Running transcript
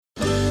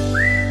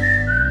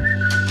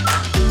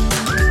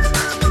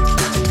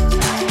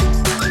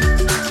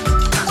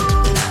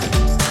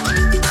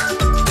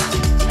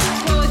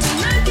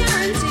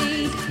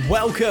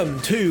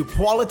Welcome to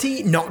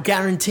Quality Not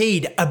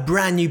Guaranteed, a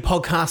brand new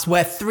podcast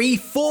where three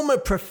former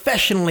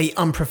professionally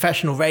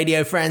unprofessional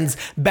radio friends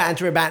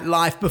banter about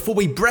life before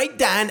we break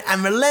down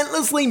and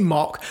relentlessly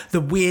mock the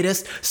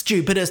weirdest,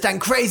 stupidest, and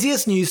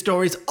craziest news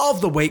stories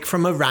of the week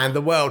from around the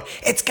world.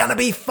 It's gonna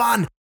be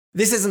fun.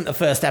 This isn't the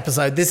first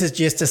episode, this is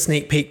just a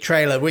sneak peek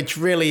trailer, which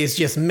really is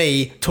just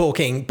me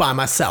talking by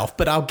myself,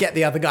 but I'll get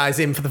the other guys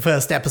in for the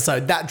first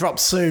episode. That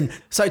drops soon.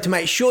 So to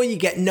make sure you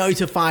get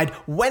notified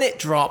when it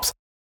drops,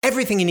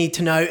 everything you need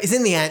to know is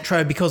in the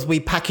outro because we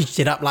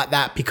packaged it up like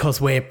that because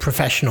we're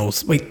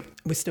professionals. We're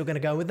still going to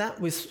go with that?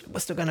 We're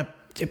still going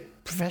to...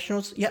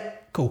 Professionals?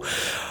 Yep, cool.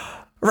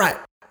 Right,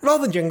 roll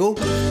the jingle.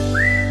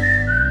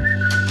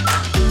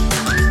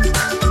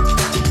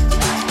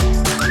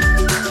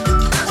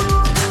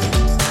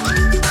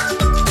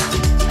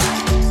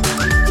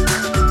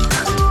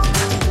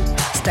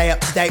 Stay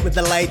up to date with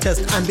the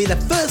latest and be the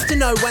first to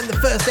know when the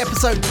first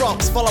episode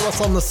drops. Follow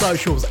us on the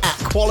socials at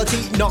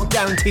Quality Not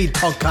Guaranteed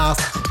Podcast,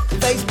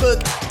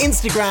 Facebook,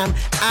 Instagram,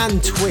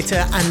 and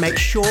Twitter. And make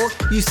sure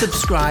you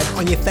subscribe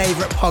on your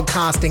favorite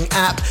podcasting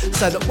app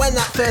so that when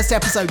that first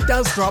episode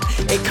does drop,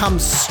 it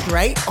comes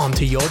straight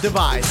onto your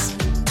device.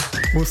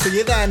 We'll see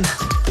you then.